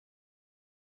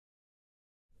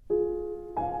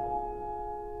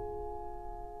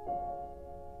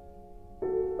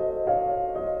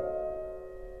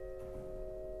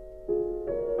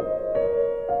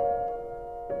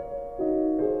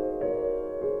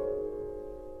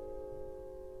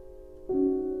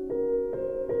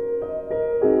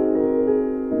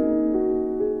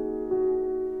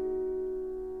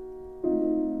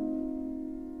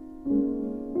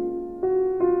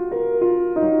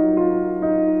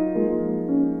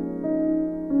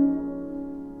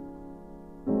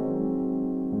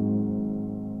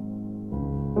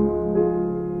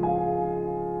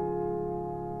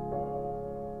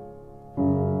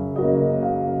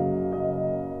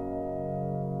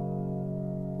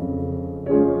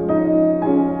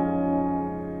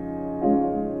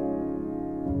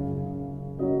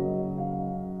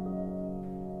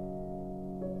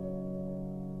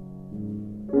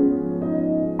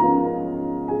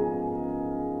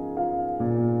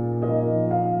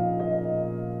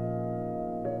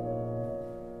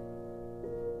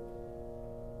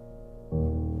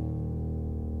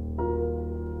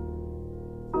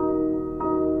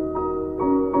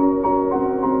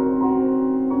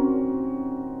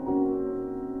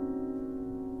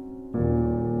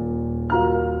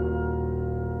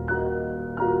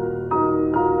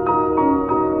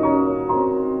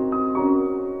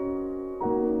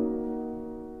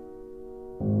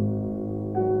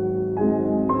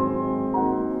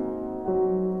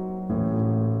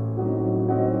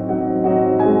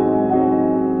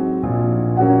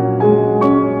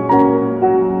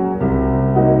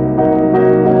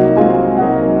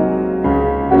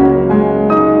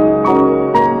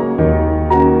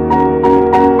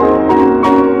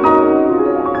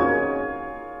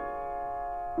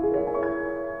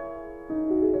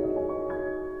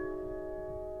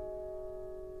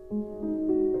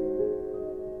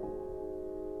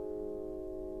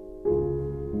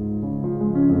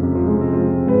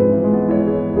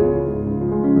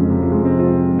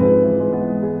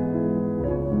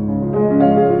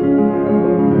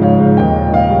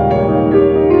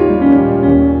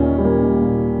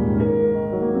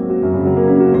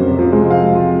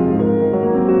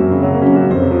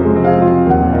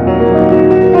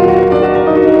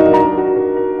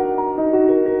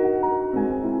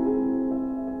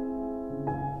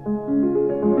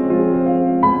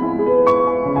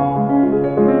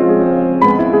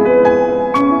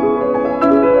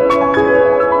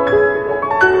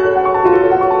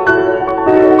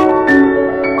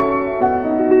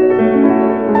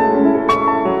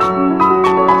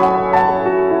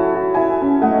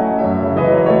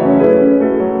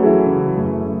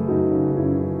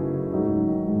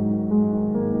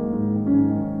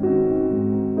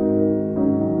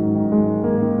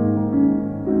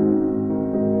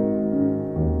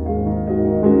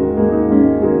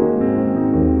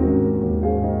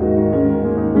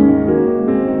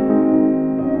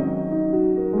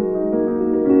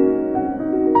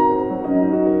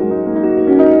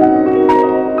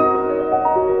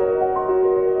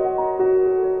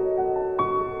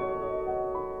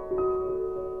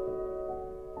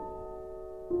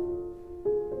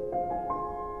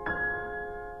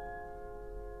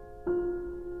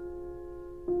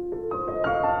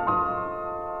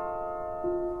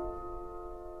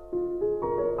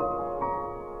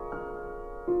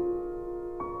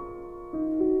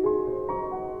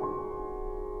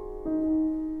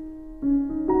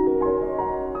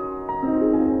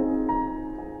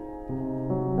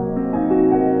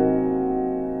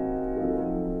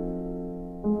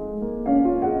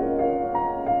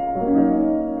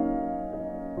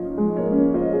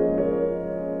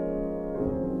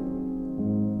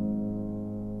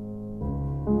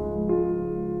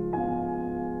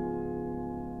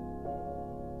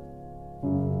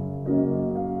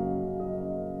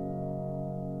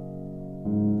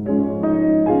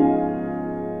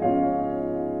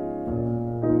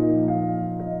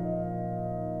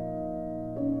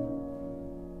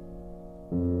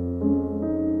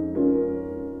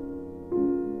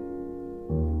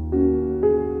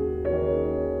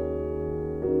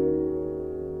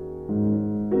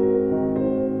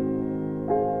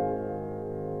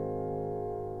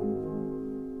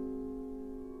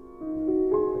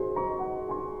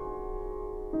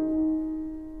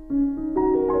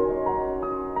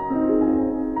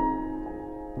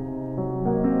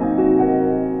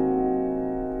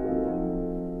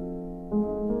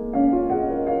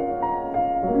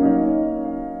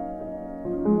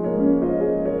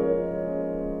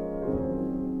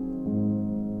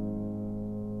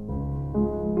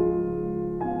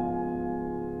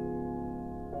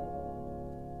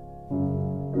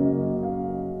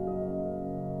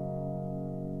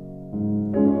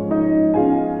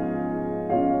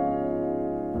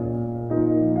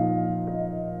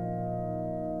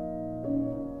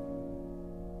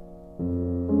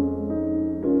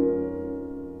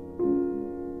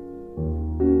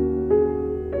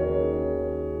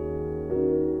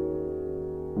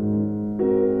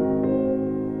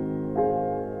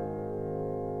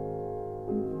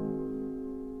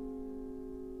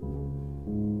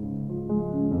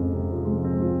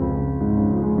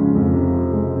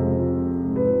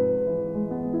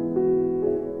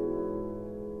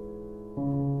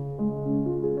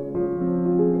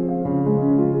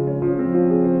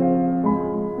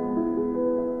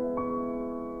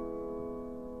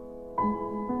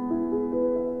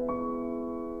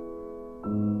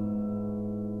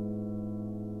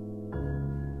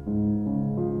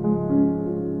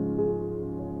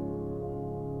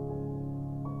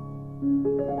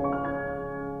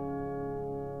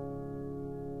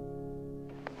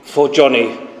For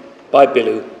Johnny, by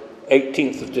Billu,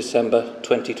 18th of December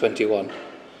 2021.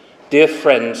 Dear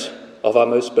friends of our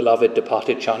most beloved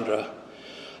departed Chandra,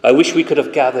 I wish we could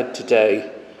have gathered today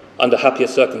under happier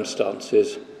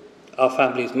circumstances. Our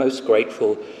family is most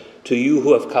grateful to you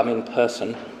who have come in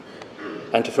person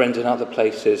and to friends in other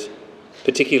places,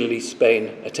 particularly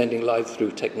Spain, attending live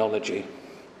through technology.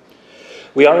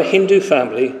 We are a Hindu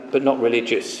family, but not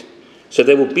religious, so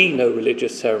there will be no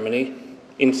religious ceremony.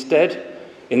 Instead,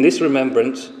 in this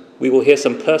remembrance, we will hear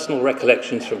some personal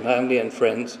recollections from family and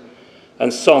friends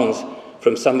and songs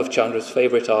from some of Chandra's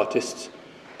favourite artists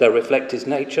that reflect his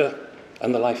nature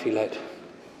and the life he led.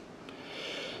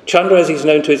 Chandra, as he's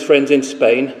known to his friends in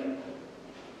Spain,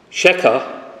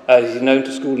 Shekhar, as he's known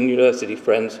to school and university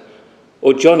friends,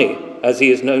 or Johnny, as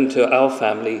he is known to our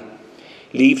family,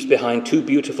 leaves behind two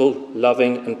beautiful,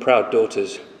 loving and proud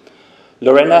daughters,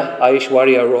 Lorena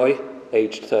Aishwarya Roy,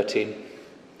 aged 13,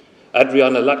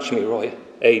 Adriana Lakshmi Roy,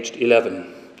 aged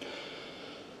 11.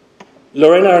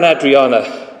 Lorena and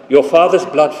Adriana, your father's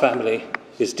blood family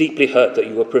is deeply hurt that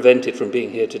you were prevented from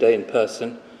being here today in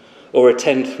person or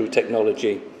attend through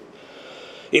technology.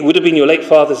 It would have been your late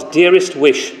father's dearest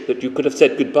wish that you could have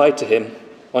said goodbye to him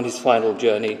on his final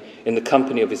journey in the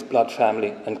company of his blood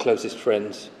family and closest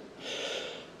friends.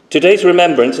 Today's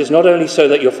remembrance is not only so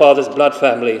that your father's blood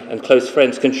family and close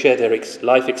friends can share their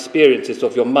life experiences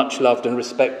of your much loved and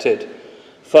respected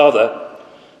father,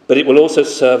 but it will also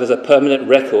serve as a permanent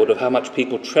record of how much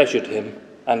people treasured him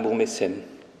and will miss him.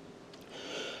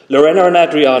 Lorena and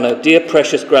Adriana, dear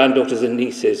precious granddaughters and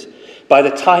nieces, by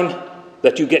the time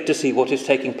that you get to see what is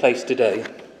taking place today,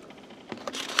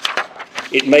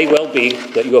 it may well be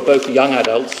that you are both young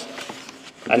adults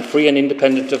and free and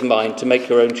independent of mind to make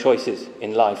your own choices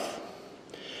in life.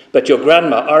 But your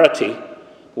grandma, Arati,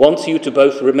 wants you to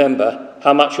both remember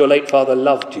how much your late father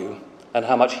loved you and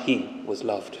how much he was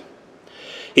loved.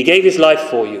 He gave his life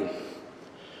for you.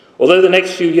 Although the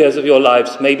next few years of your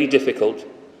lives may be difficult,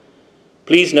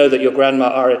 please know that your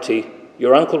grandma, Arati,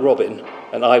 your Uncle Robin,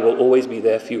 and I will always be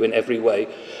there for you in every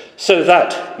way, so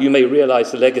that you may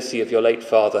realize the legacy of your late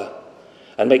father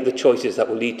and make the choices that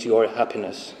will lead to your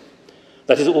happiness.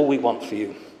 That is all we want for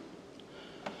you.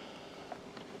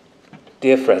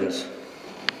 Dear friends,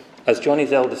 as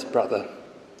Johnny's eldest brother,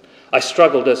 I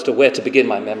struggled as to where to begin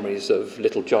my memories of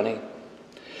little Johnny.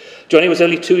 Johnny was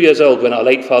only 2 years old when our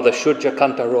late father, Shurja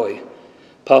Kanta Roy,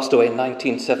 passed away in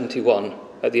 1971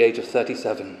 at the age of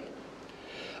 37.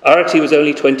 Arati was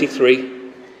only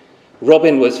 23,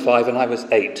 Robin was 5 and I was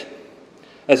 8.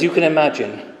 As you can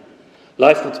imagine,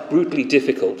 life was brutally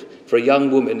difficult for a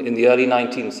young woman in the early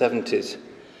 1970s,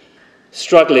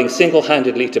 struggling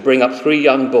single-handedly to bring up 3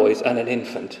 young boys and an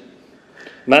infant,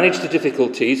 manage the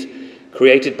difficulties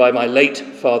created by my late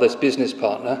father's business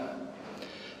partner,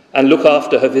 and look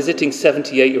after her visiting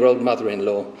 78-year-old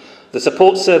mother-in-law. The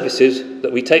support services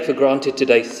that we take for granted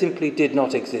today simply did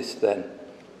not exist then.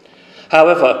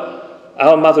 However,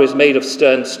 our mother is made of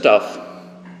stern stuff.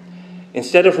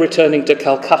 Instead of returning to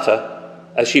Calcutta,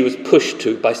 as she was pushed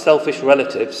to by selfish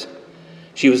relatives,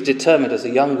 she was determined as a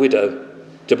young widow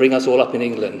to bring us all up in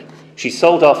England. She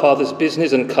sold our father's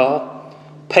business and car,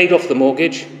 paid off the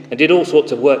mortgage, and did all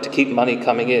sorts of work to keep money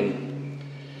coming in,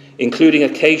 including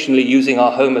occasionally using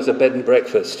our home as a bed and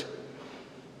breakfast.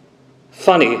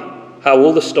 Funny how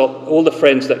all the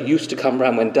friends that used to come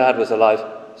round when Dad was alive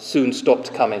soon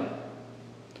stopped coming.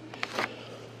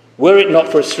 Were it not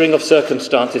for a string of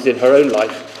circumstances in her own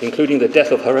life, including the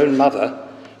death of her own mother,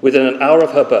 within an hour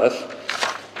of her birth,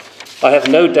 I have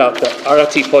no doubt that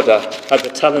Arati Poda had the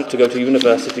talent to go to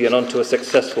university and onto a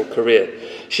successful career.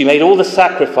 She made all the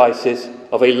sacrifices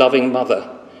of a loving mother.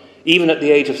 Even at the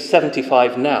age of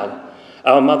 75 now,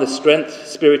 our mother's strength,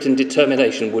 spirit and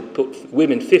determination would put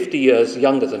women 50 years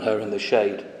younger than her in the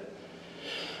shade.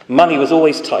 Money was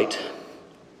always tight,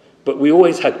 but we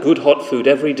always had good hot food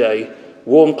every day,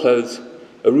 warm clothes,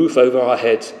 a roof over our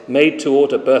heads,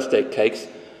 made-to-order birthday cakes,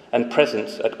 and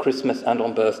presents at Christmas and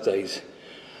on birthdays.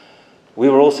 We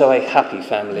were also a happy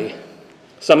family.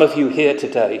 Some of you here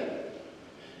today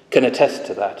can attest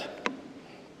to that.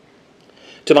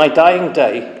 To my dying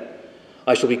day,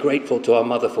 I shall be grateful to our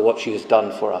mother for what she has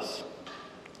done for us.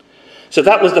 So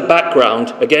that was the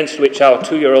background against which our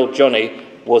 2-year-old Johnny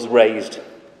was raised.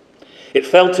 It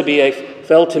fell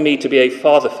to me to be a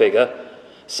father figure,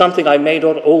 something I may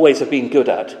not always have been good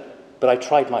at, but I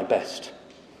tried my best.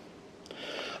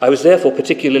 I was therefore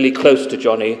particularly close to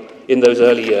Johnny in those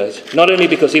early years, not only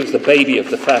because he was the baby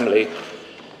of the family,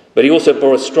 but he also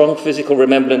bore a strong physical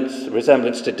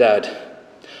resemblance to Dad.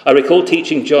 I recall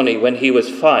teaching Johnny when he was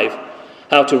 5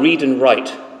 how to read and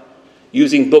write,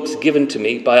 using books given to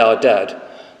me by our dad,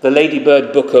 the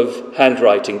Ladybird Book of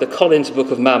Handwriting, the Collins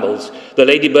Book of Mammals, the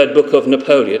Ladybird Book of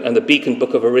Napoleon, and the Beacon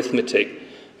Book of Arithmetic.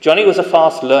 Johnny was a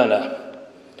fast learner,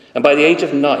 and by the age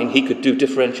of 9 he could do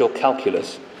differential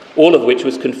calculus, all of which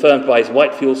was confirmed by his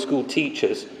Whitefield School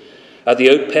teachers at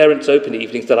the parents' open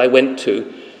evenings that I went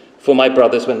to for my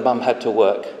brothers when Mum had to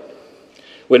work.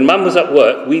 When Mum was at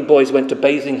work, we boys went to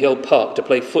Basing Hill Park to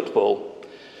play football,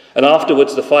 and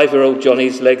afterwards the 5-year-old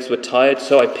Johnny's legs were tired,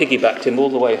 so I piggybacked him all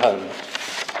the way home.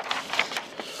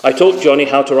 I taught Johnny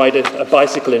how to ride a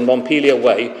bicycle in Montpelier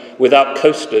Way without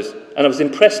coasters, and I was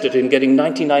impressed at him getting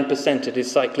 99% at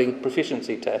his cycling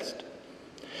proficiency test.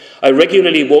 I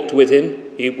regularly walked with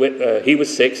him, he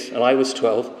was 6 and I was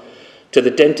 12, to the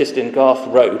dentist in Garth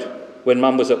Road when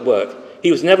Mum was at work.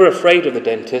 He was never afraid of the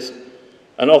dentist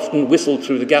and often whistled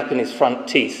through the gap in his front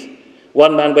teeth.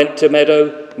 One man went to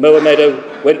mow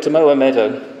a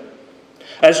meadow.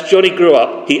 As Johnny grew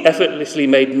up, he effortlessly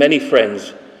made many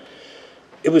friends.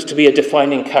 It was to be a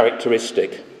defining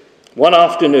characteristic. One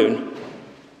afternoon,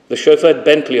 the chauffeured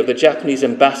Bentley of the Japanese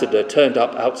ambassador turned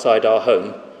up outside our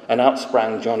home, and out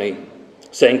sprang Johnny,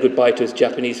 saying goodbye to his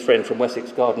Japanese friend from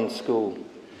Wessex Gardens School.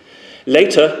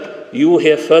 Later, you will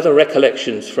hear further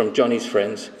recollections from Johnny's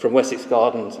friends from Wessex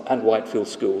Gardens and Whitefield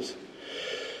Schools.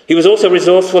 He was also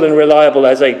resourceful and reliable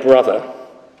as a brother,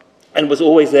 and was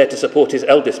always there to support his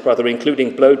eldest brother,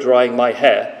 including blow-drying my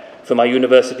hair for my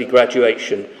university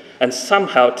graduation, and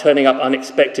somehow turning up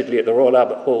unexpectedly at the Royal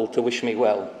Albert Hall to wish me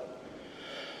well.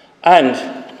 And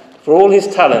for all his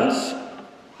talents,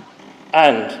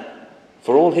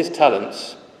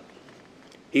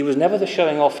 he was never the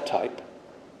showing-off type,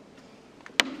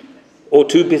 or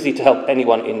too busy to help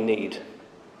anyone in need.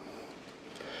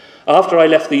 After I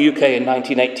left the UK in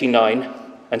 1989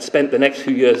 and spent the next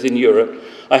few years in Europe,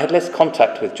 I had less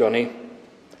contact with Johnny,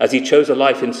 as he chose a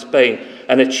life in Spain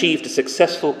and achieved a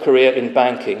successful career in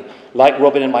banking, like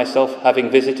Robin and myself, having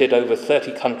visited over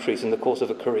 30 countries in the course of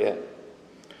a career.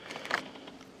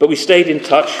 But we stayed in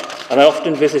touch, and I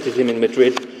often visited him in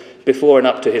Madrid before and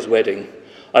up to his wedding.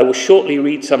 I will shortly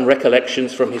read some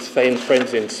recollections from his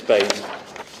friends in Spain.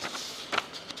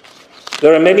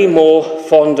 There are many more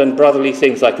fond and brotherly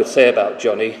things I could say about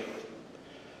Johnny.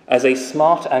 As a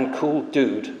smart and cool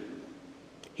dude,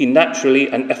 he naturally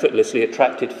and effortlessly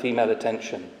attracted female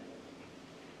attention.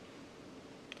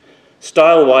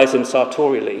 Style-wise and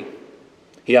sartorially,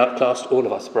 he outclassed all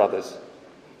of us brothers.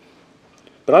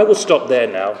 But I will stop there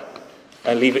now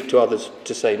and leave it to others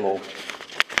to say more.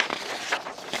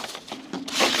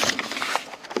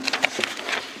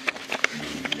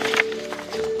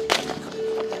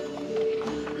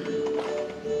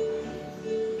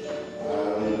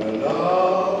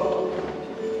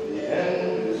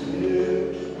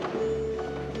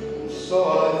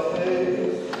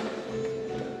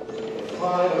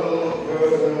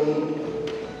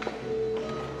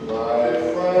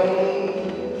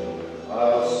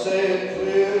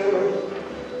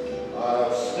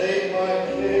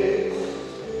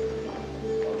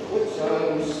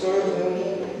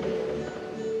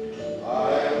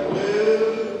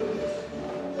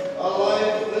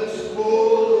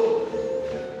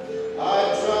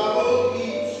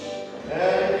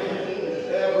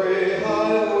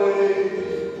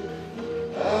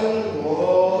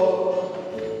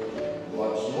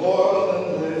 More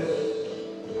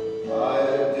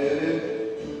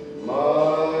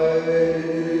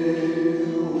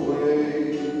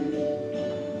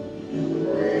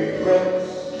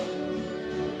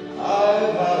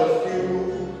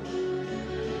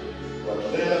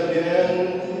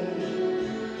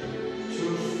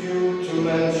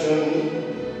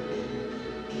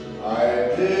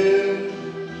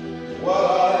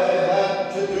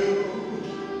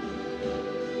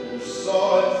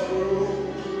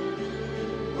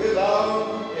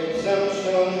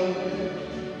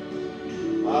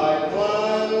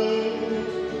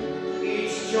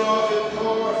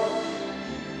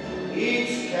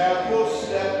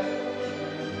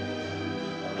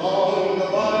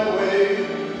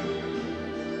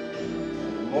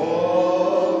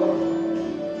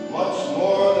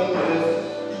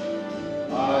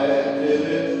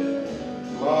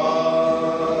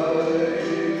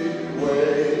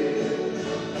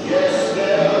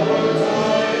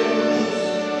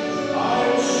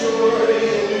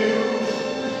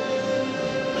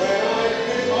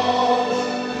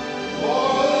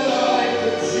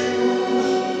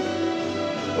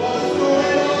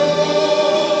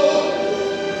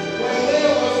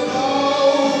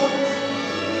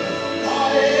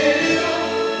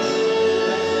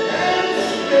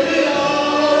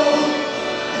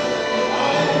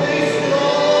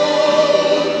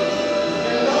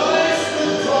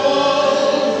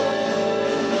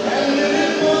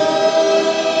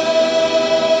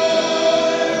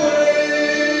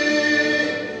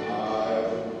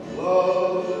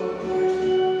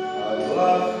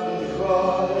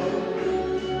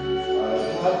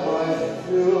had my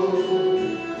fill,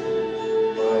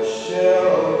 my share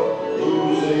of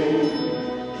losing,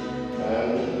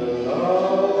 and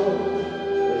now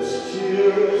as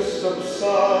tears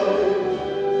subside,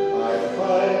 I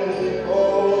find it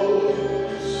all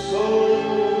so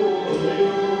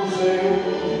amusing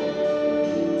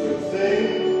to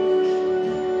think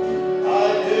I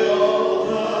did all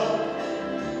that,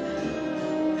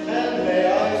 and may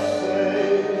I say,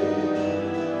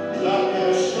 not in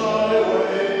a shy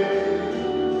way,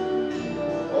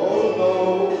 oh no,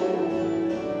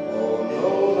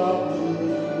 not me,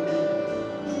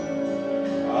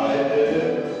 I did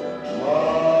it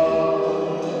my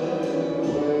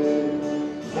way.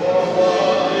 For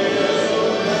what is a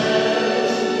man?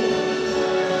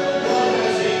 What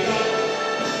has he got?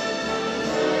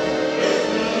 If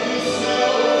not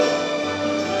himself,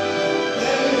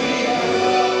 then he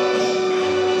has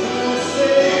not to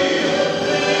say the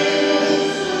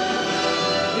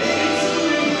things he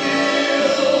truly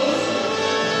feels,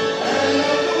 and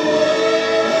not the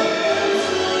words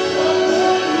of one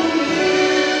who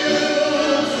kneels. It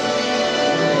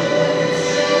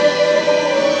shows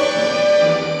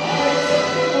I took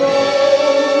the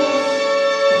rose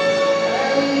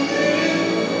and did it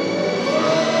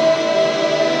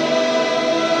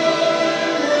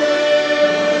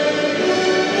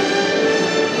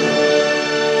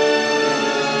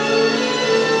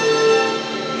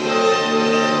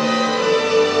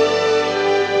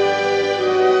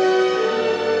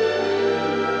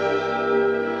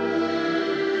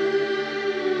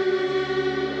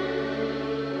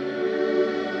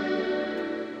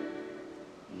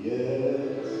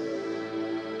Yes,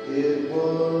 it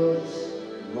was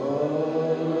my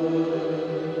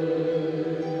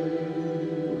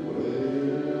way.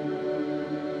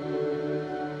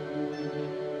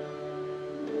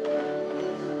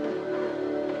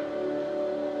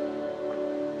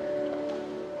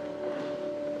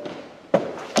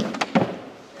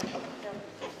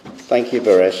 Thank you,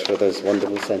 Baresh, for those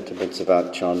wonderful sentiments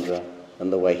about Chandra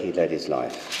and the way he led his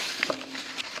life.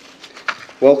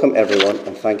 Welcome, everyone,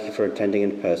 and thank you for attending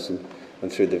in person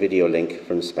and through the video link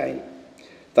from Spain.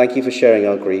 Thank you for sharing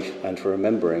our grief and for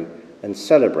remembering and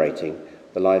celebrating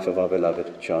the life of our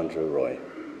beloved Chandra Roy.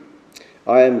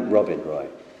 I am Robin Roy,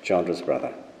 Chandra's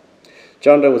brother.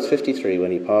 Chandra was 53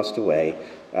 when he passed away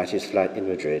at his flat in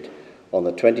Madrid on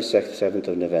the 27th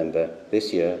of November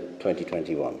this year,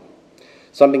 2021.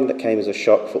 Something that came as a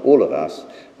shock for all of us,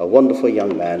 a wonderful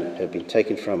young man who had been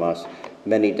taken from us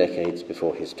many decades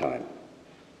before his time.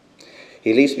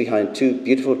 He leaves behind two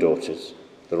beautiful daughters,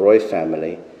 the Roy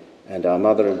family, and our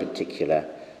mother in particular,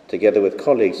 together with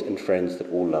colleagues and friends that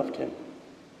all loved him.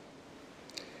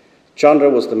 Chandra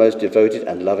was the most devoted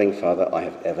and loving father I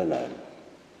have ever known.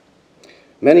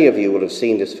 Many of you will have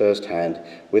seen this firsthand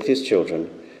with his children,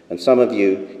 and some of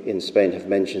you in Spain have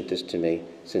mentioned this to me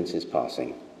since his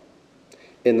passing.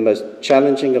 In the most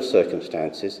challenging of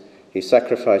circumstances, he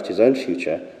sacrificed his own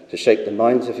future to shape the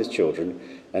minds of his children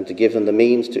and to give them the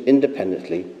means to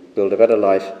independently build a better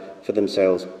life for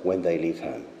themselves when they leave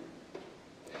home.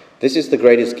 This is the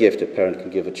greatest gift a parent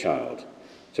can give a child,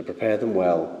 to prepare them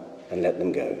well and let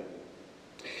them go.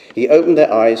 He opened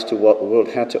their eyes to what the world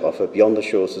had to offer beyond the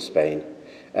shores of Spain,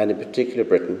 and in particular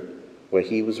Britain, where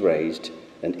he was raised,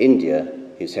 and India,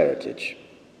 his heritage.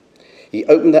 He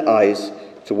opened their eyes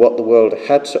to what the world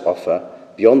had to offer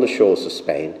beyond the shores of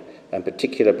Spain, and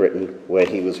particular Britain, where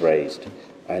he was raised,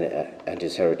 and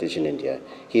his heritage in India.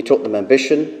 He taught them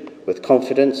ambition with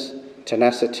confidence,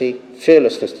 tenacity,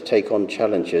 fearlessness to take on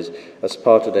challenges as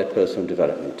part of their personal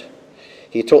development.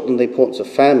 He taught them the importance of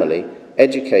family,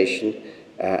 education,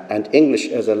 and English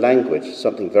as a language,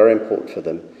 something very important for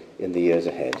them in the years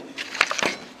ahead.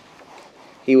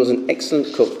 He was an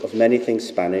excellent cook of many things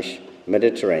Spanish,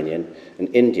 Mediterranean, and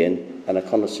Indian, and a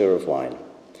connoisseur of wine.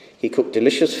 He cooked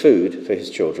delicious food for his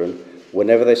children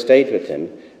whenever they stayed with him,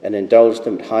 and indulged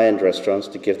them at high-end restaurants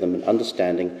to give them an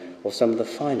understanding of some of the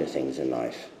finer things in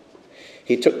life.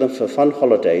 He took them for fun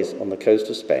holidays on the coast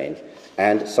of Spain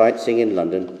and sightseeing in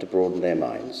London to broaden their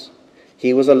minds.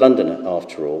 He was a Londoner,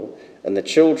 after all, and the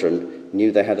children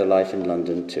knew they had a life in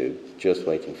London too, just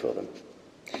waiting for them.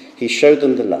 He showed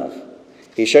them the love.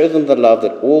 He showed them the love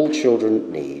that all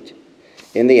children need.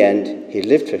 In the end, he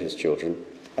lived for his children,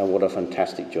 and what a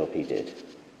fantastic job he did.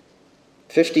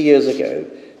 50 years ago,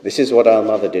 this is what our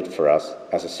mother did for us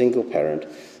as a single parent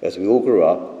as we all grew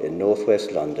up in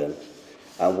northwest London,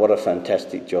 and what a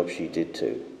fantastic job she did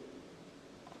too.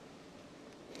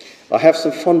 I have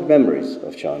some fond memories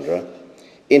of Chandra.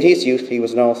 In his youth, he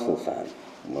was an Arsenal fan.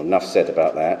 Well, enough said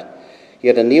about that. He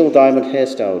had a Neil Diamond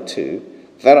hairstyle too,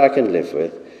 that I can live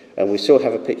with, and we still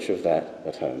have a picture of that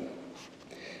at home.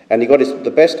 And he got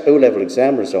the best O-level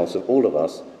exam results of all of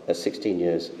us at 16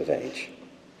 years of age.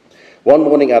 One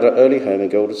morning at our early home in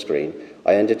Golders Green,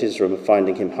 I entered his room,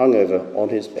 finding him hung over on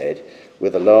his bed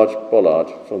with a large bollard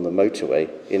from the motorway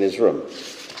in his room.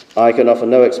 I can offer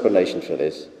no explanation for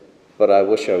this, but I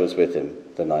wish I was with him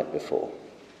the night before.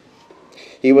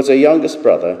 He was a youngest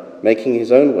brother, making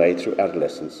his own way through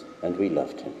adolescence, and we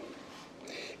loved him.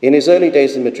 In his early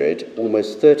days in Madrid,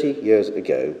 almost 30 years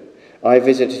ago, I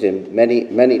visited him many,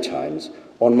 many times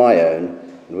on my own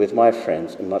and with my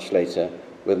friends, and much later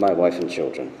with my wife and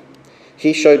children.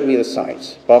 He showed me the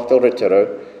sights. Parque del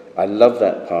Retiro, I love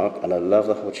that park and I love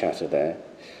the horchata there.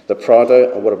 The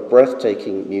Prado, and what a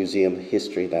breathtaking museum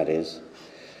history that is.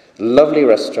 Lovely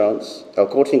restaurants, El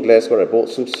Corte Inglés, where I bought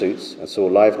some suits and saw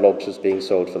live lobsters being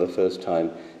sold for the first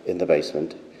time in the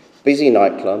basement. Busy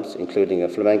nightclubs, including a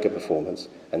flamenco performance,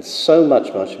 and so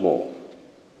much, much more.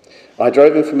 I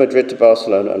drove him from Madrid to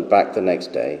Barcelona and back the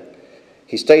next day.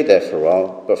 He stayed there for a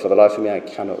while, but for the life of me, I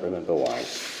cannot remember why.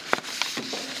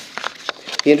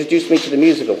 He introduced me to the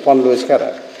music of Juan Luis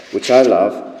Guerra, which I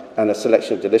love, and a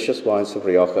selection of delicious wines of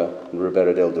Rioja and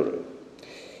Ribera del Duero.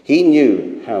 He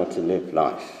knew how to live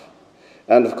life.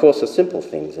 And of course, the simple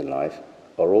things in life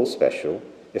are all special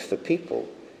if the people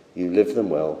you live them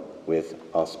well with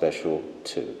are special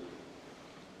too.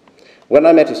 When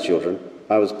I met his children,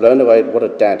 I was blown away at what a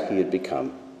dad he had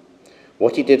become,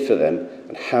 what he did for them,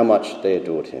 and how much they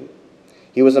adored him.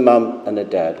 He was a mum and a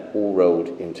dad all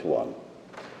rolled into one.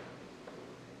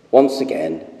 Once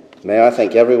again, may I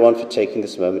thank everyone for taking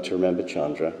this moment to remember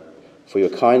Chandra, for your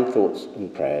kind thoughts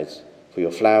and prayers, for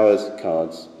your flowers,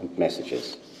 cards, and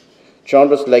messages.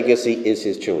 Chandra's legacy is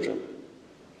his children,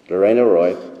 Lorena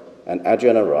Roy and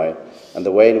Adriana Roy, and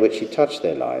the way in which he touched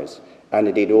their lives, and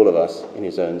indeed all of us in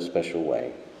his own special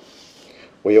way.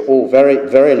 We are all very,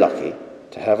 very lucky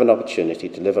to have an opportunity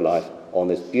to live a life on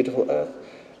this beautiful earth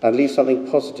and leave something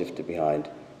positive behind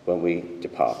when we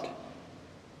depart.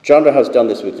 Chandra has done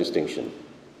this with distinction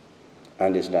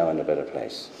and is now in a better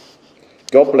place.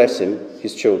 God bless him,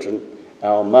 his children,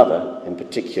 our mother in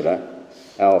particular,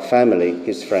 our family,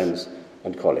 his friends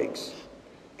and colleagues.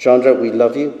 Chandra, we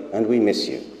love you and we miss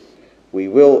you. We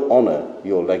will honour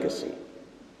your legacy.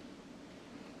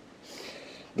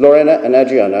 Lorena and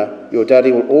Adriana, your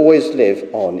daddy will always live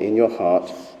on in your heart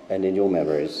and in your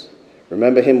memories.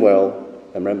 Remember him well,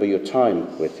 and remember your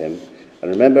time with him,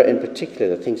 and remember in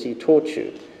particular the things he taught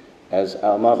you, as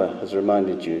our mother has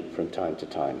reminded you from time to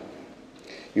time.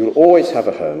 You will always have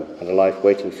a home and a life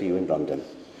waiting for you in London.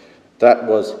 That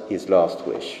was his last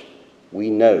wish. We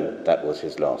know that was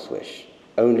his last wish.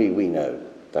 Only we know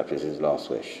that was his last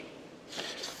wish.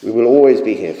 We will always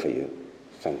be here for you.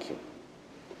 Thank you.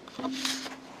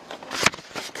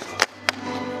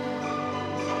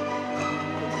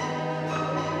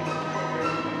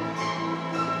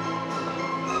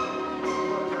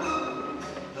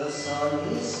 The sun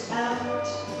is out,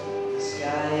 the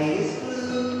sky is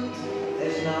blue,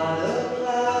 there's not a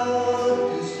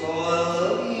cloud to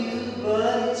spoil the view,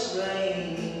 but it's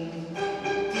raining,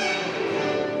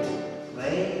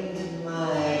 raining in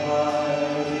my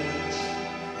heart.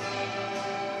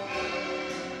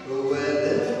 The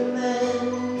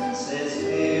weatherman says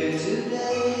clear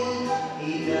today,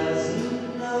 he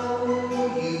doesn't know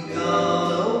you've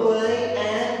gone away,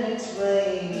 and it's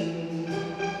raining,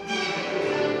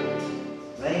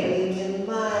 raining in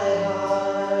my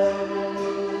heart.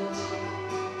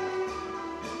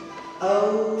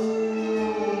 Oh,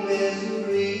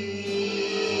 misery,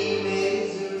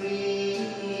 misery,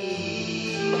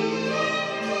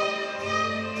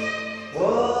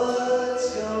 what's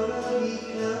gonna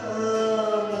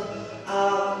become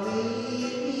of me?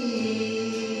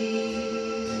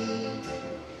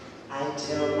 I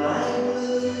tell my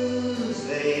blues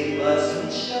they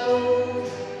mustn't show,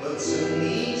 but soon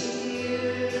these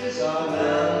tears are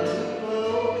bound to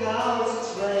flow, 'cause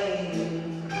it's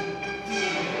raining,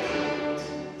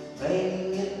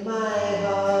 raining in my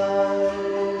heart.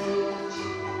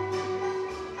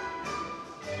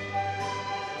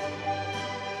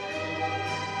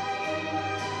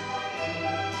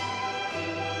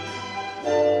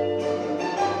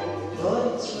 But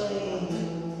it's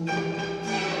raining,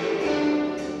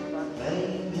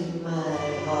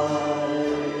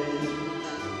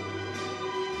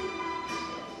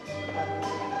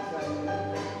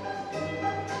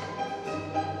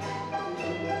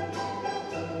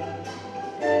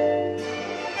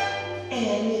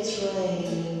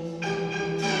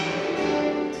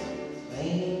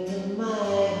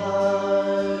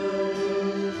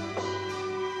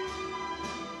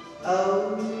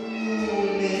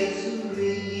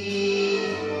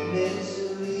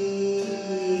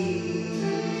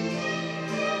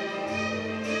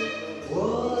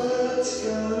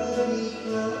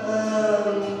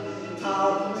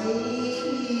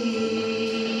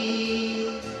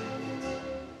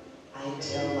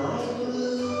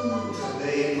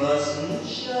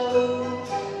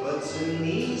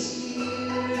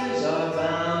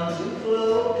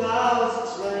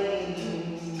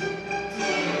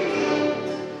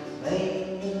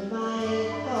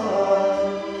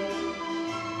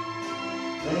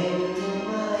 in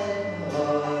my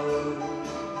heart,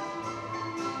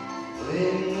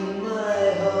 in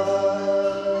my heart.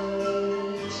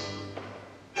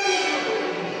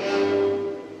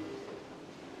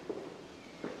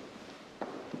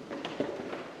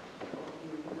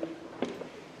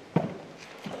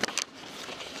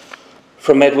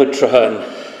 From Edward Treherne.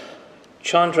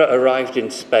 Chandra arrived in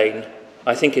Spain,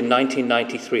 I think in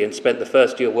 1993, and spent the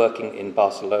first year working in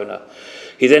Barcelona.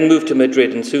 He then moved to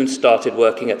Madrid and soon started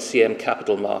working at CM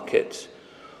Capital Markets.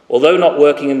 Although not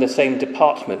working in the same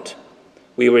department,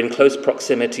 we were in close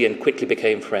proximity and quickly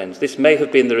became friends. This may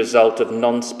have been the result of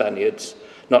non-Spaniards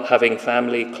not having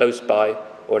family close by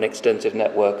or an extensive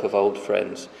network of old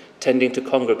friends, tending to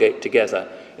congregate together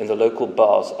in the local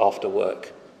bars after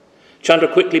work. Chandra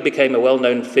quickly became a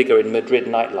well-known figure in Madrid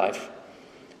nightlife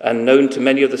and known to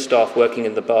many of the staff working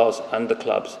in the bars and the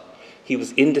clubs. He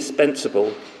was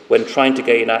indispensable when trying to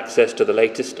gain access to the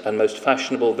latest and most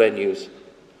fashionable venues.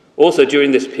 Also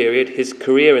during this period, his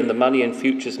career in the money and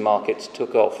futures markets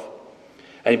took off,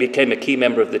 and he became a key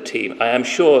member of the team. I am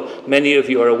sure many of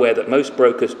you are aware that most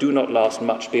brokers do not last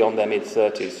much beyond their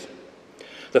mid-30s.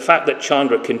 The fact that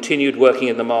Chandra continued working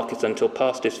in the markets until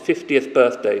past his 50th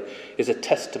birthday is a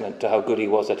testament to how good he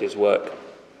was at his work,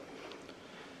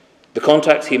 the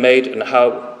contacts he made, and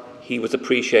how he was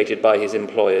appreciated by his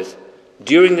employers.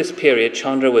 During this period,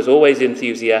 Chandra was always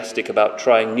enthusiastic about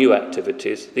trying new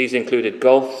activities. These included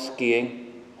golf,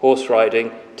 skiing, horse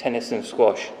riding, tennis and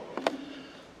squash.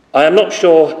 I am not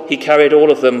sure he carried on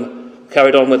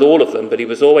with all of them, but he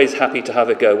was always happy to have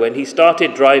a go. When he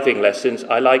started driving lessons,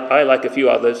 I, like a few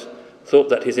others, thought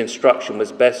that his instruction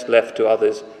was best left to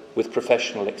others with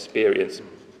professional experience.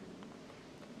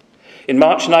 In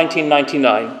March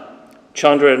 1999,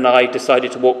 Chandra and I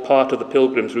decided to walk part of the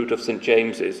pilgrim's route of St.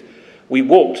 James's. We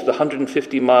walked the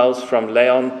 150 miles from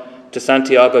León to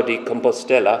Santiago de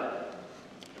Compostela.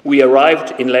 We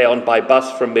arrived in León by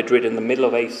bus from Madrid in the middle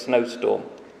of a snowstorm.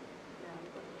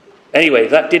 Anyway,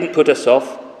 that didn't put us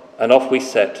off, and off we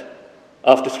set.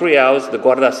 After 3 hours, the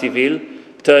Guardia Civil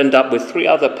turned up with 3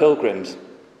 other pilgrims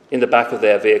in the back of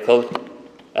their vehicle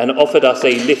and offered us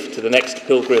a lift to the next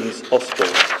pilgrim's hostel.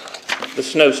 The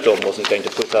snowstorm wasn't going to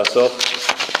put us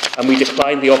off, and we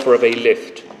declined the offer of a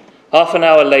lift. Half an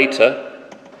hour later,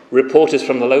 reporters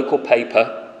from the local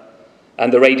paper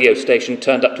and the radio station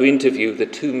turned up to interview the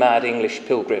 2 mad English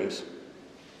pilgrims.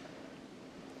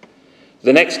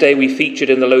 The next day we featured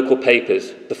in the local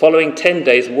papers. The following 10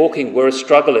 days walking were a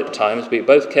struggle at times. We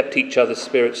both kept each other's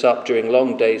spirits up during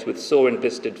long days with sore and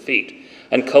blistered feet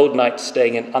and cold nights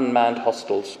staying in unmanned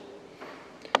hostels.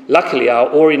 Luckily, our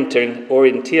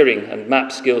orienteering and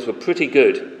map skills were pretty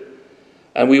good,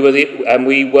 and we were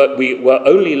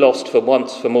only lost for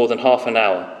once for more than half an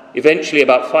hour. Eventually,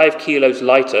 about 5 kilos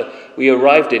lighter, we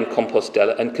arrived in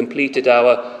Compostela and completed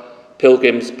our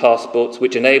pilgrims' passports,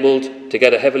 which enabled to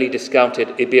get a heavily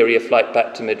discounted Iberia flight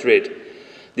back to Madrid.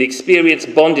 The experience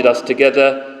bonded us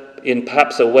together in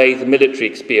perhaps a way the military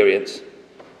experience.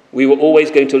 We were always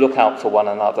going to look out for one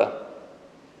another.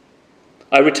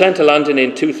 I returned to London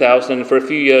in 2000 and for a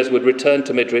few years would return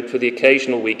to Madrid for the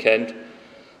occasional weekend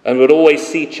and would always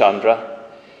see Chandra.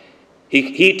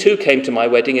 He too came to my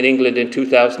wedding in England in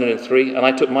 2003, and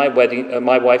I took my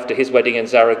wife to his wedding in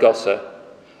Zaragoza.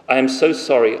 I am so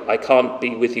sorry I can't be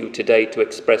with you today to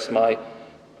express my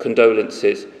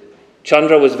condolences.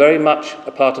 Chandra was very much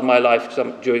a part of my life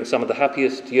during some of the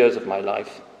happiest years of my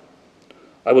life.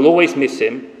 I will always miss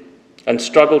him and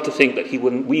struggle to think that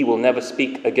we will never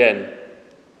speak again.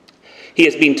 He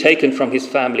has been taken from his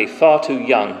family far too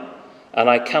young, and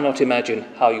I cannot imagine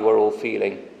how you are all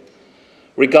feeling.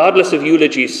 Regardless of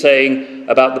eulogies saying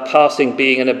about the passing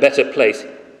being in a better place,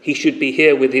 he should be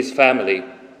here with his family,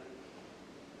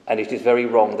 and it is very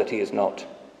wrong that he is not.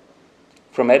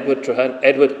 From Edward Treherne.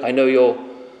 Edward, I know you're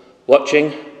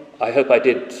watching. I hope I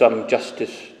did some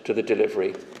justice to the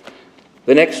delivery.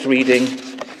 The next reading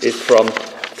is from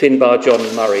Finbar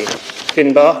John Murray.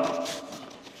 Finbar,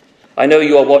 I know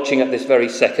you are watching at this very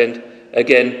second.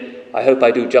 Again, I hope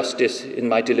I do justice in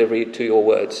my delivery to your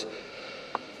words.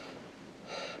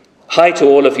 Hi to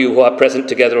all of you who are present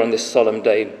together on this solemn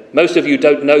day. Most of you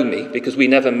don't know me because we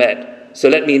never met, so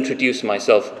let me introduce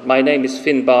myself. My name is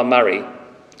Finbar Murray,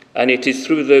 and it is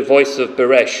through the voice of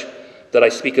Baresh that I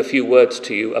speak a few words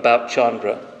to you about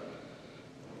Chandra.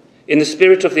 In the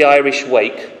spirit of the Irish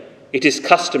wake, it is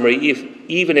customary,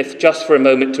 even if just for a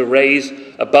moment, to raise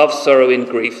above sorrow in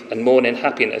grief and mourn in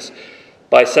happiness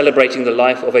by celebrating the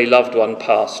life of a loved one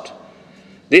past.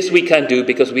 This we can do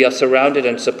because we are surrounded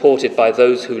and supported by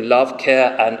those who love,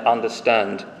 care and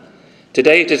understand.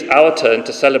 Today it is our turn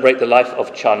to celebrate the life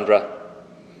of Chandra.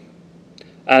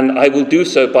 And I will do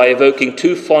so by evoking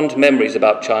two fond memories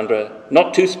about Chandra,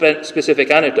 not two specific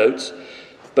anecdotes,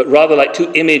 but rather like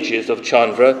two images of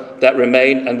Chandra that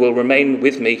remain and will remain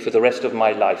with me for the rest of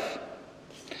my life.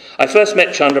 I first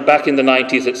met Chandra back in the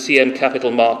 90s at CM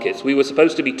Capital Markets. We were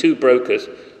supposed to be two brokers,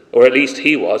 or at least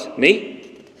he was.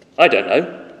 Me? I don't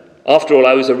know. After all,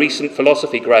 I was a recent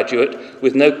philosophy graduate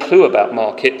with no clue about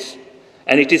markets,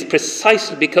 and it is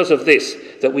precisely because of this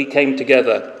that we came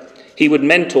together. He would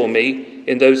mentor me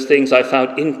in those things I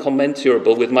found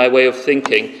incommensurable with my way of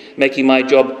thinking, making my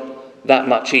job that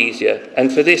much easier.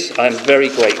 And for this, I am very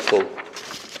grateful.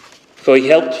 For he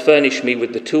helped furnish me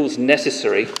with the tools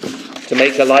necessary to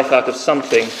make a life out of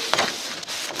something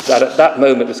that at that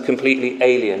moment was completely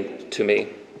alien to me.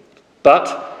 But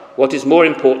what is more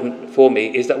important for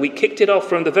me is that we kicked it off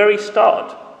from the very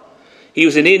start. He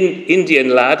was an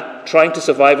Indian lad trying to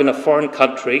survive in a foreign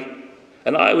country,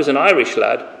 and I was an Irish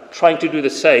lad trying to do the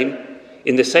same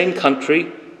in the same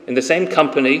country, in the same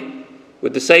company,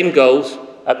 with the same goals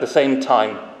at the same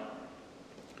time.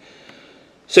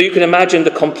 So you can imagine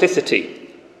the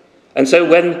complicity. And so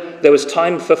when there was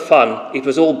time for fun, it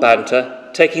was all banter,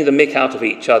 taking the mick out of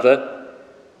each other.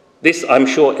 This I'm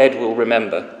sure Ed will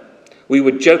remember. We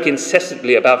would joke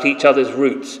incessantly about each other's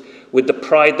roots with the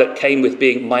pride that came with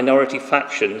being minority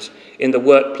factions in the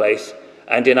workplace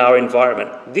and in our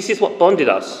environment. This is what bonded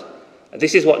us.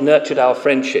 This is what nurtured our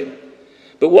friendship.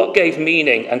 But what gave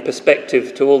meaning and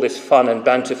perspective to all this fun and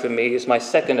banter for me is my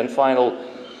second and final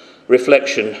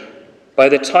reflection. By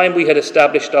the time we had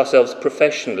established ourselves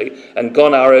professionally and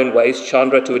gone our own ways,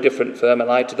 Chandra to a different firm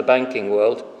and I to the banking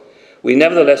world, we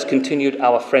nevertheless continued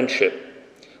our friendship.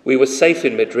 We were safe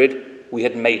in Madrid. We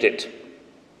had made it.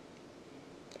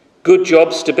 Good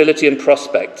job, stability and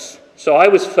prospects. So I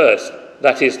was first,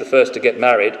 that is, the first to get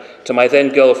married, to my then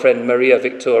girlfriend Maria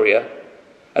Victoria,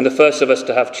 and the first of us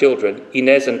to have children,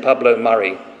 Inez and Pablo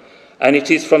Murray. And it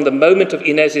is from the moment of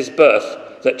Inez's birth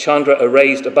that Chandra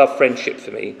erased above friendship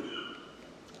for me.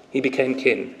 He became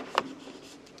kin.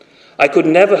 I could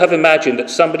never have imagined that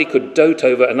somebody could dote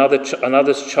over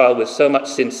another's child with so much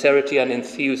sincerity and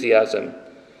enthusiasm.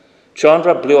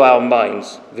 Chandra blew our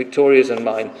minds, Victoria's and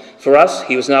mine. For us,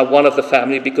 he was now one of the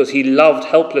family because he loved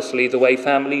helplessly the way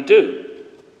family do.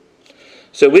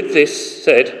 So with this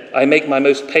said, I make my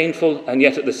most painful and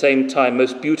yet at the same time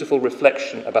most beautiful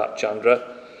reflection about Chandra.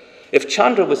 If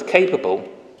Chandra was capable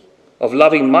of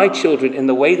loving my children in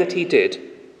the way that he did,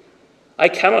 I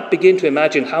cannot begin to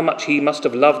imagine how much he must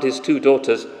have loved his two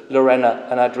daughters, Lorena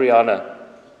and Adriana.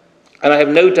 And I have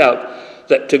no doubt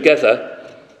that together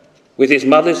with his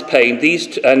mother's pain,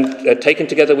 taken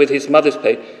together with his mother's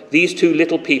pain, these two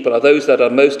little people are those that are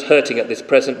most hurting at this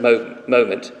present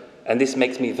moment, and this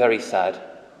makes me very sad.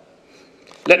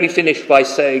 Let me finish by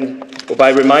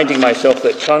reminding myself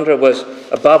that Chandra was,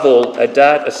 above all, a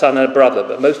dad, a son, and a brother,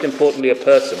 but most importantly, a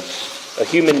person, a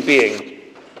human being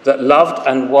that loved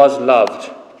and was loved,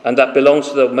 and that belongs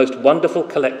to the most wonderful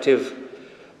collective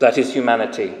that is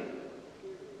humanity.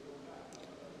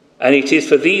 And it is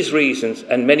for these reasons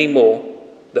and many more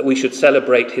that we should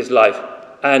celebrate his life,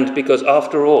 and because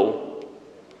after all,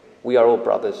 we are all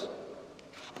brothers.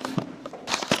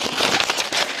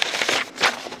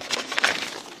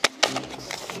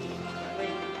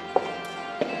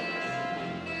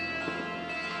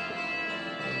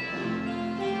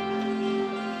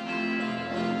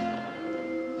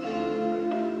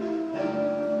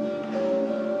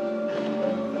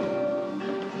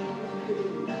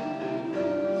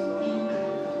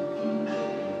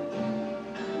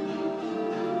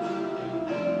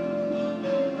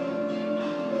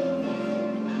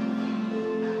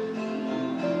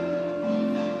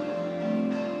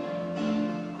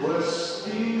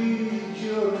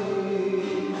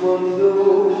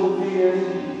 Quando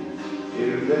vieni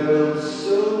il bel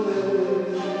sole,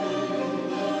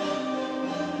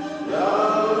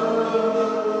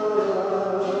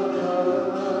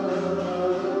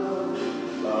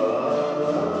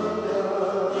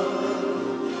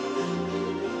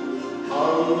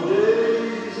 on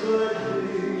days like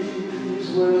these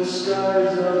when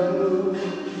skies are blue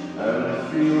and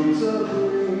fields are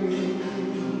green,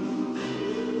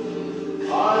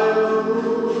 I'll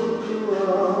look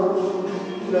around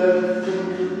and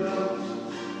think about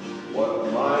what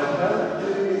might have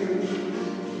been,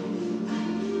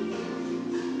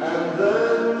 and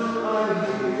then I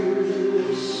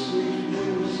hear sweet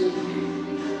music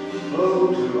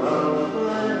float around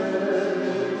my head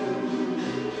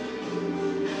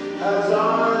as I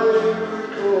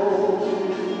recall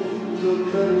the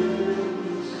many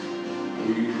things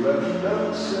we left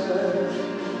unsaid.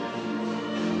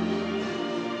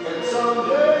 And some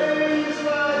days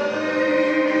like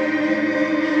these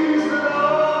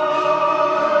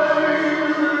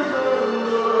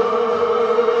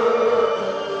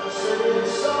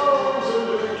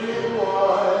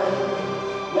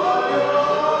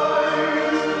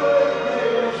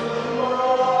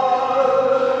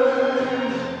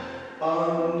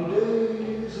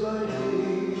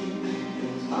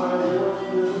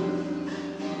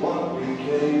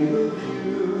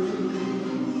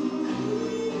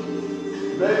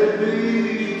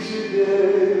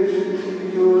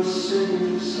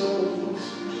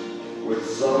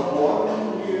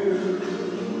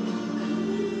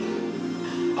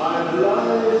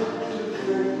like to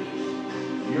think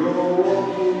you're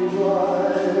walking by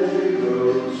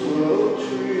those willow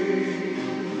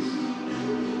trees,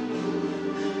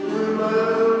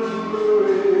 remembering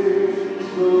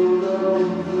the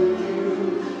love with you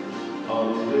on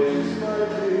days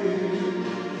like these.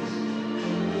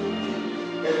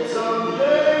 It's on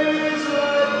days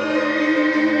like these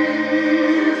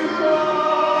that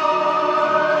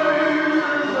I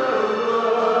remember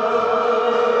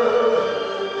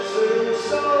singing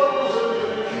songs and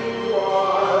drinking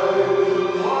wine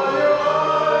while your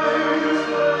eyes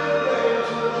play games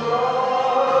with mine.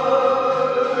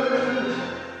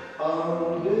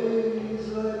 On days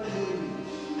like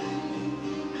these,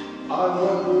 I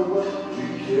wonder what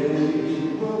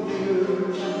became of you.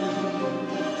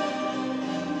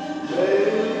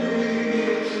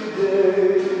 Maybe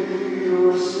today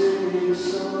you're singing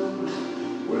songs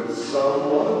with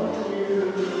someone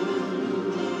new.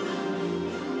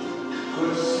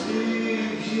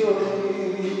 Così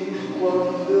giorni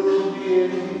quando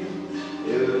vieni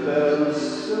il bel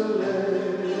sole.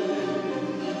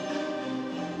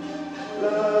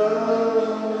 La,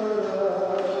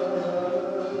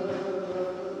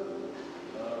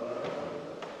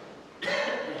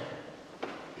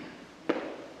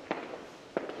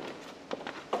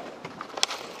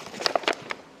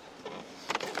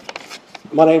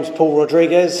 My name's Paul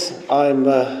Rodriguez. I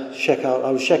was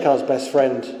Shekar's best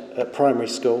friend at primary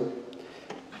school.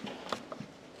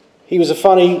 He was a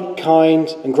funny, kind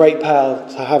and great pal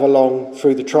to have along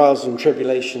through the trials and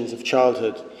tribulations of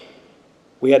childhood.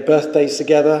 We had birthdays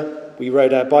together, we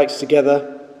rode our bikes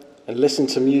together and listened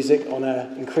to music on our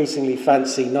increasingly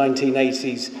fancy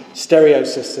 1980s stereo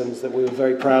systems that we were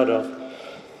very proud of.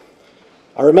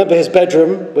 I remember his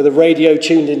bedroom with a radio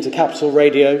tuned into Capital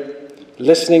Radio,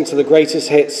 listening to the greatest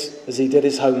hits as he did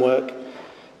his homework.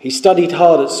 He studied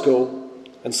hard at school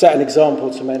and set an example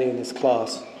to many in his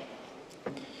class.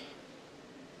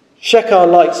 Shekar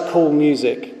liked cool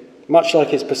music, much like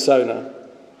his persona.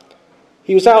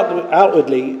 He was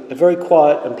outwardly a very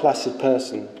quiet and placid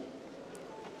person,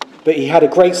 but he had a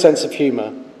great sense of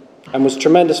humour and was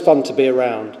tremendous fun to be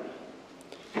around.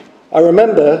 I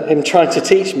remember him trying to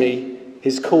teach me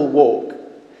his cool walk.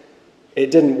 It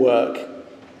didn't work.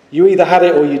 You either had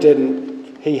it or you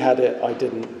didn't. He had it, I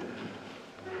didn't.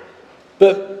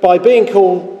 But by being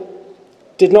cool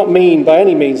did not mean by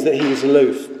any means that he was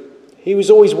aloof. He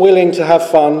was always willing to have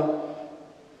fun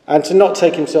and to not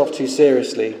take himself too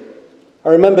seriously. I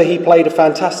remember he played a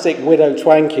fantastic Widow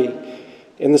Twankey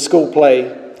in the school play.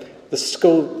 The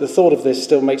thought of this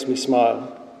still makes me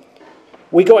smile.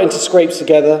 We got into scrapes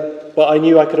together, but I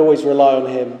knew I could always rely on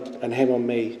him and him on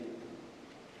me.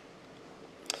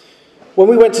 When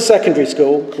we went to secondary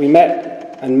school, we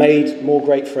met and made more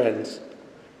great friends.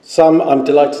 Some, I'm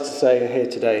delighted to say, are here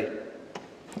today.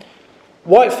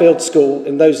 Whitefield School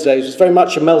in those days was very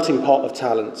much a melting pot of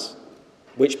talents,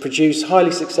 which produced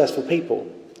highly successful people,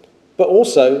 but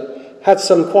also had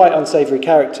some quite unsavoury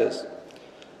characters.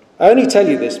 I only tell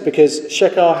you this because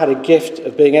Shekar had a gift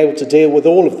of being able to deal with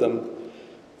all of them.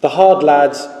 The hard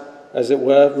lads, as it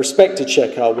were, respected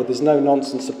Shekar with his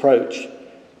no-nonsense approach.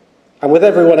 And with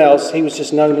everyone else, he was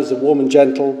just known as a warm and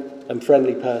gentle and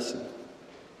friendly person.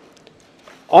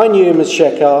 I knew him as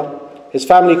Shekar, his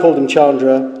family called him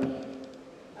Chandra,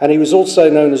 and he was also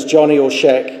known as Johnny or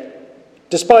Shek.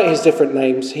 Despite his different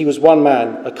names, he was one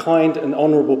man, a kind and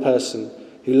honourable person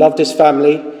who loved his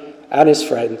family and his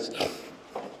friends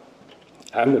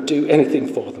and would do anything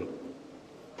for them.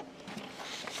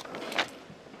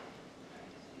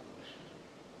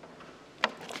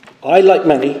 I, like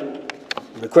many,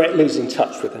 regret losing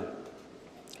touch with him,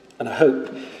 and I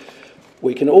hope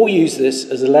we can all use this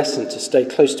as a lesson to stay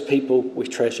close to people we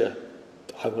treasure.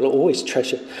 I will always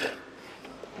treasure.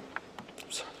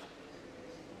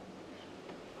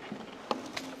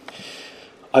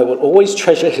 I will always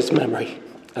treasure his memory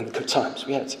and the good times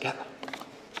we had together.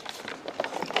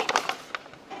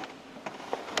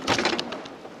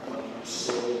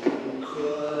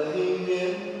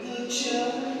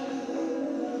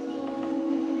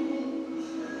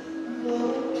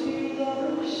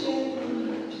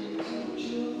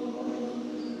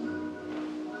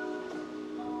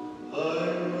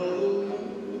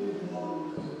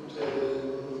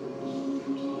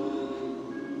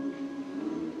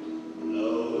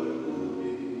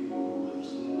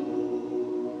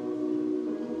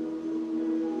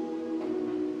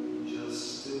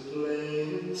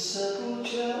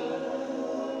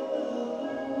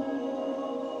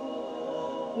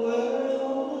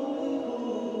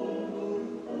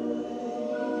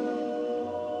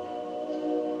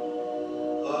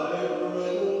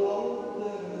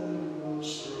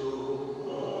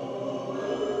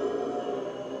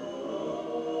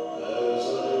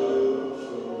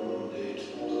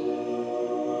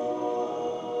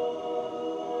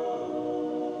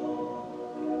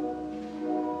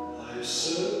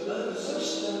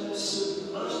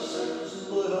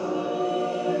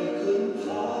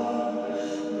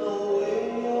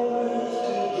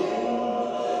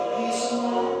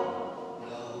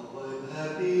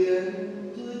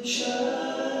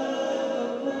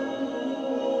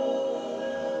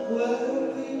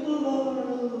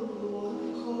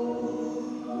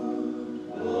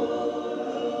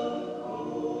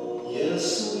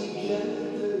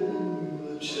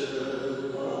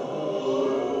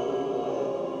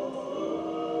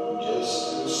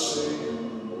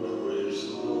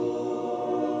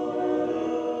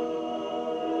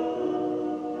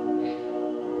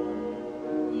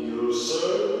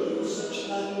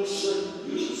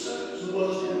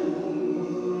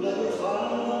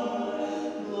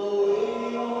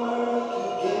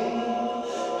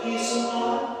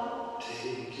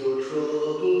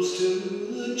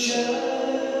 chapel,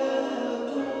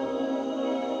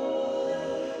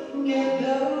 get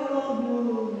down on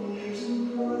your knees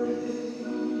and pray.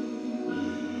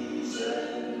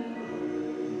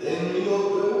 Then your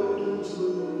burdens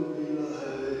will be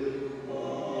light,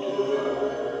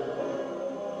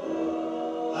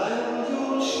 and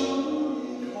you'll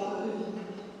surely find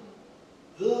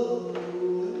the way.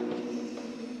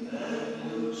 And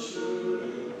you'll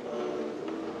surely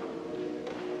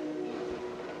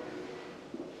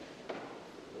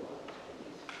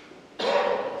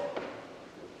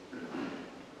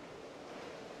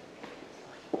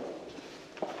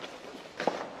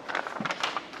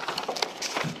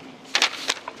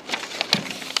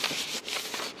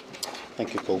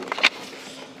Thank you, Paul.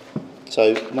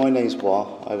 So, my name's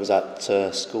Wa. I was at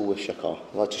school with Shekar.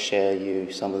 I'd like to share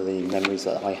you some of the memories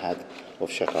that I had of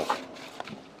Shekar.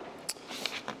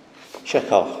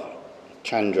 Shekar,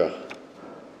 Chandra,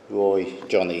 Roy,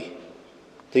 Johnny.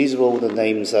 These are all the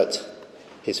names that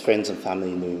his friends and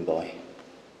family knew him by.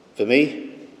 For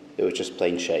me, it was just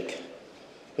plain Sheikh.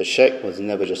 But Sheikh was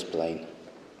never just plain.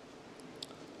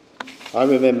 I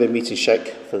remember meeting Sheikh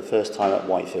for the first time at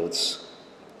Whitefields,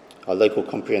 our local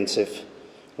comprehensive,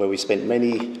 where we spent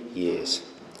many years.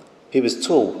 He was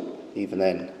tall, even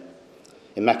then,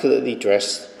 immaculately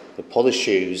dressed, with polished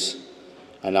shoes,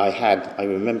 and I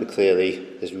remember clearly,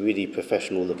 this really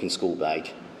professional-looking school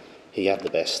bag. He had the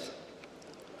best.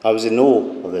 I was in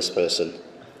awe of this person,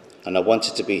 and I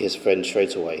wanted to be his friend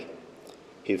straight away.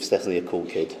 He was definitely a cool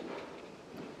kid.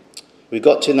 We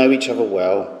got to know each other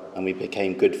well, and we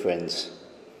became good friends.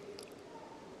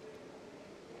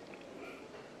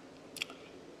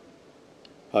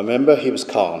 I remember he was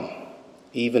calm,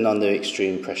 even under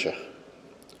extreme pressure.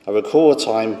 I recall a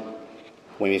time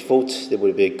when we thought it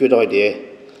would be a good idea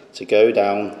to go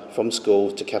down from school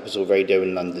to Capital Radio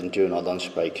in London during our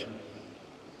lunch break.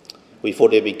 We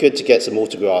thought it would be good to get some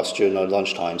autographs during our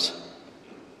lunch times.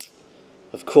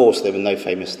 Of course, there were no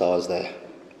famous stars there.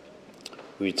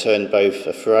 We returned both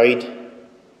afraid,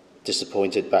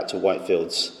 disappointed back to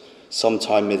Whitefields,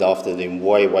 sometime mid-afternoon,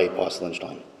 way past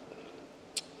lunchtime.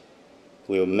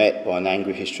 We were met by an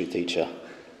angry history teacher.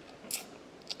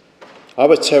 I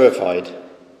was terrified,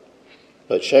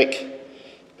 but Sheikh,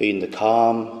 being the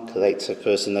calm, collected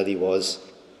person that he was,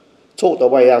 talked the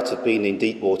way out of being in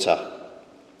deep water.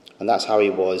 And that's how he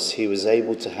was. He was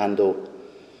able to handle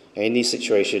any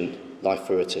situation life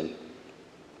threw at him.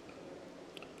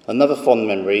 Another fond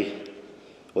memory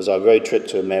was our road trip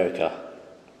to America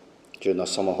during our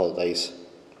summer holidays.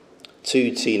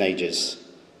 2 teenagers,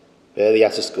 barely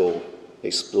out of school,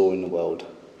 exploring the world.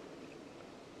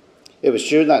 It was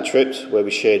during that trip where we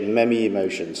shared many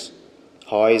emotions,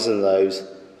 highs and lows,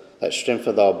 that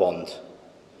strengthened our bond.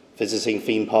 Visiting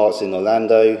theme parks in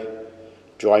Orlando,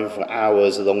 driving for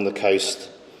hours along the coast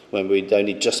when we'd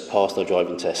only just passed our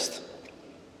driving test.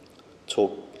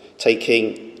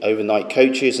 Taking overnight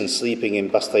coaches and sleeping in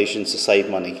bus stations to save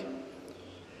money.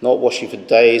 Not washing for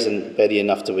days and barely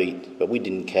enough to eat, but we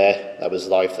didn't care. That was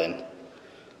life then.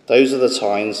 Those are the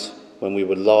times when we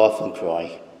would laugh and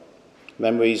cry.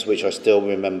 Memories which I still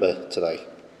remember today.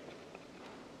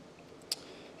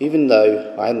 Even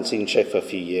though I hadn't seen Sheikh for a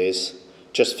few years,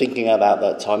 just thinking about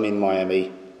that time in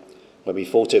Miami, where we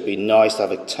thought it would be nice to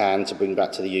have a tan to bring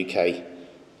back to the UK,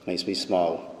 makes me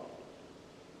smile.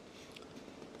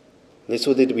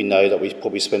 Little did we know that we'd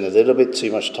probably spend a little bit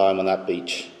too much time on that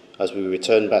beach as we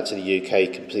returned back to the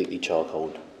UK completely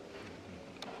charcoaled.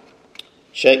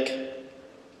 Sheikh,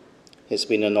 it's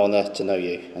been an honour to know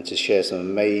you and to share some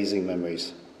amazing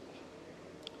memories.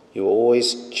 You were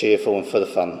always cheerful and full of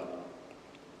fun.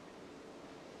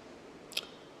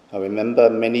 I remember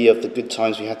many of the good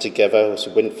times we had together as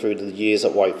we went through the years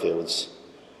at Whitefields.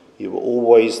 You were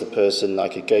always the person I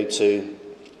could go to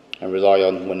and rely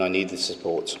on when I needed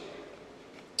support.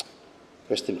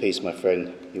 Rest in peace, my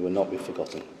friend. You will not be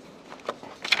forgotten.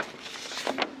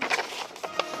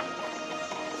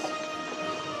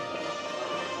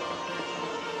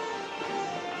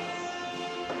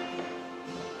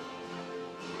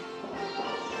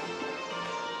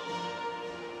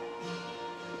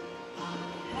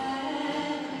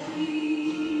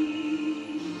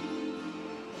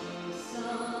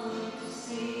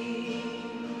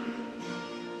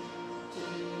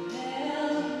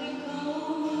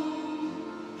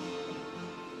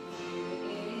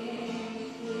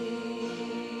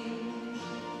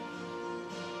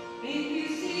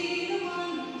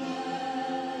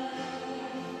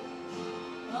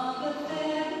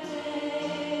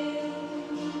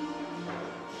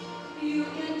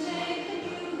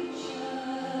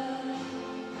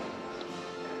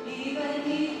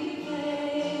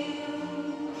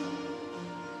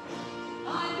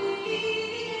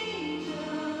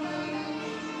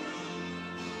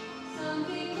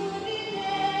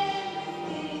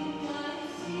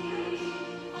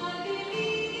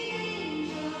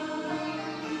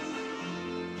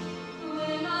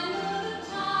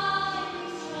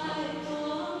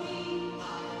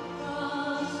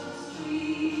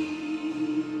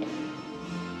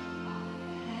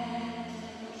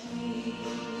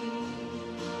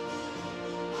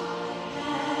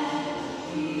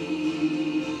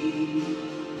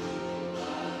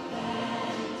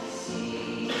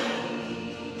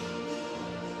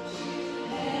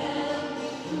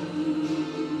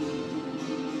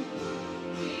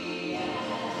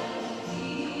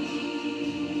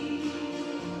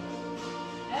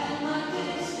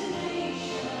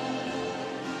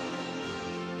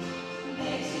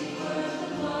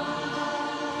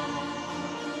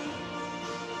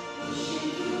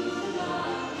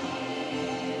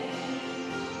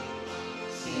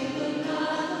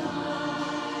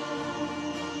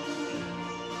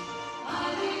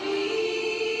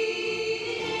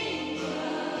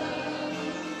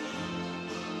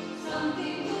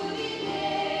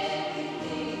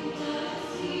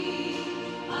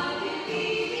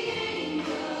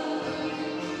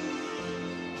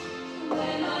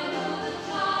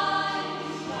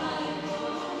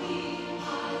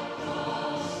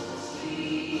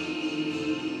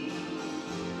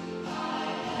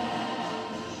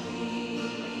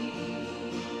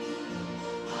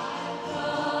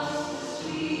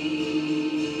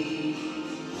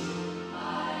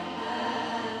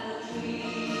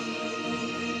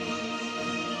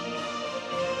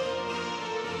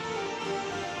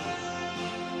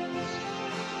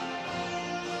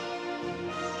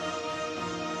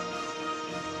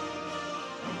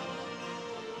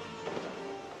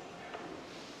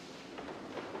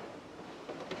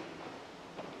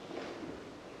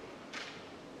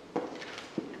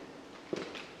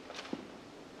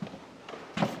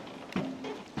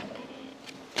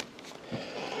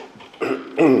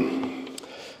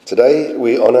 Today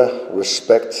we honour,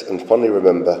 respect and fondly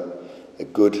remember a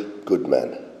good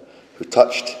man who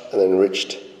touched and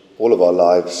enriched all of our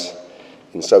lives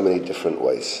in so many different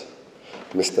ways,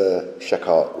 Mr.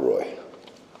 Shekhar Roy.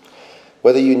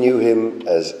 Whether you knew him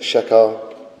as Shekhar,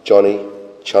 Johnny,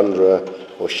 Chandra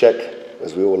or Shek,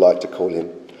 as we all like to call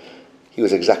him, he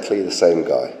was exactly the same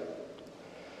guy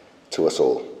to us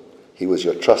all. He was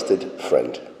your trusted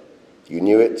friend. You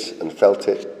knew it and felt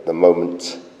it the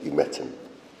moment you met him.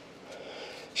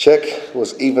 Shek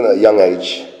was, even at a young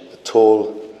age, a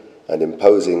tall and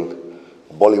imposing,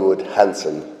 Bollywood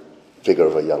handsome figure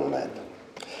of a young man.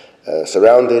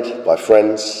 Surrounded by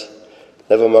friends,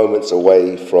 never moments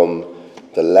away from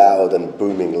the loud and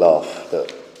booming laugh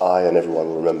that I and everyone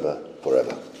will remember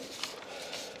forever.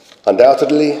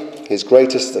 Undoubtedly, his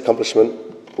greatest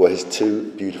accomplishment were his two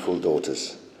beautiful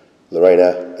daughters,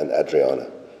 Lorena and Adriana,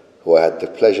 who I had the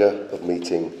pleasure of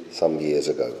meeting some years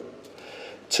ago.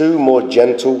 Two more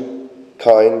gentle,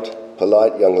 kind,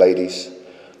 polite young ladies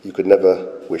you could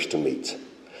never wish to meet.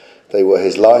 They were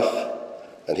his life,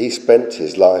 and he spent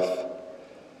his life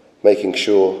making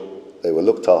sure they were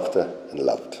looked after and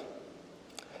loved.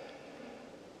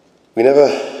 We never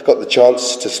got the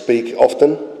chance to speak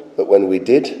often, but when we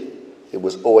did, it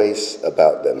was always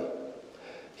about them.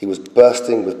 He was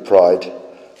bursting with pride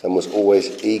and was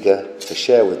always eager to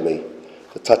share with me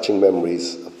the touching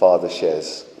memories a father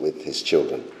shares with his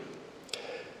children.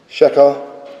 Shekhar,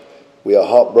 we are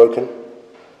heartbroken,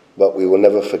 but we will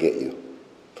never forget you.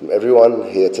 From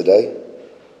everyone here today,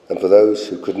 and for those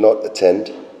who could not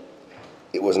attend,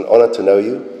 it was an honour to know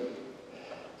you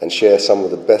and share some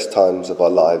of the best times of our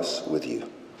lives with you.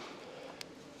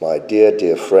 My dear,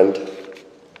 dear friend,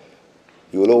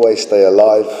 you will always stay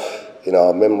alive in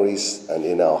our memories and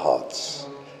in our hearts.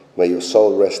 May your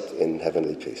soul rest in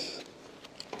heavenly peace.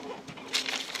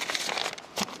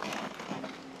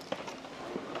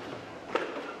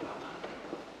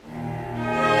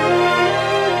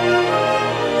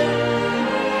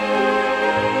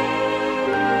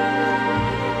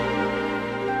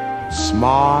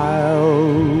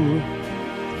 Smile,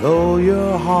 though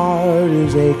your heart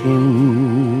is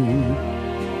aching.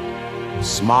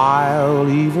 Smile,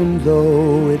 even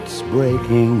though it's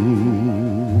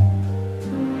breaking.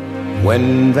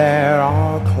 When there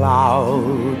are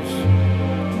clouds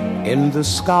in the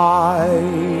sky,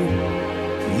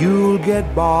 you'll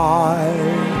get by.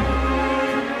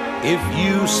 If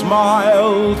you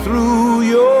smile through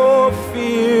your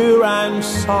fear and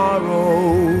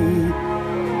sorrow,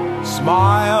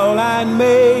 smile and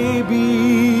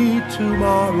maybe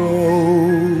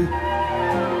tomorrow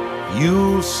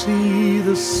you'll see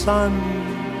the sun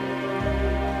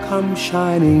come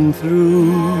shining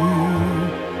through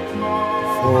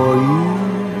for you.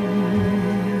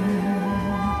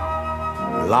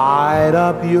 Light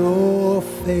up your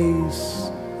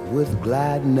face with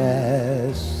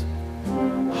gladness,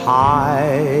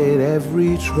 hide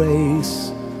every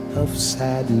trace of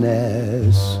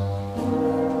sadness.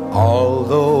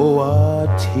 Although a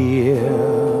tear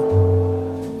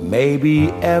may be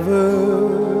ever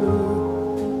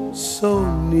so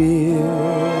near,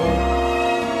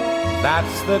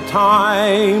 that's the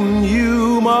time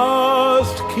you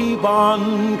must keep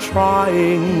on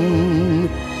trying.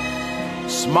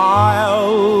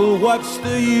 Smile, what's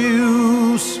the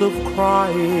use of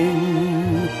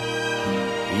crying?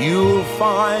 You'll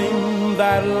find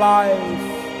that life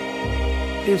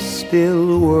is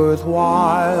still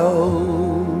worthwhile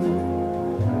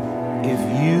if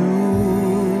you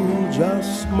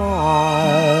just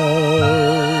smile.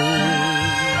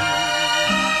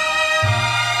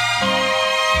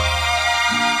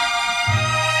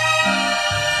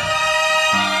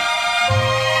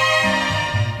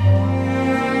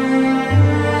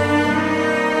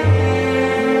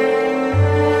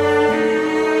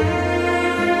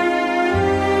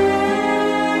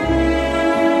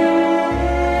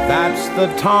 That's the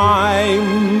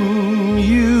time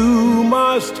you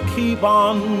must keep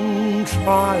on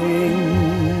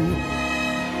trying.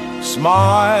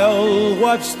 Smile,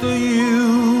 what's the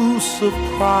use of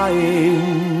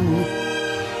crying?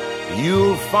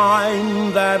 You'll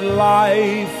find that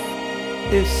life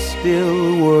is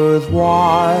still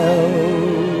worthwhile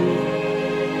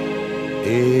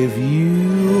if you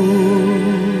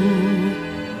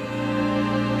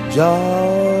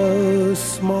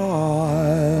just smile.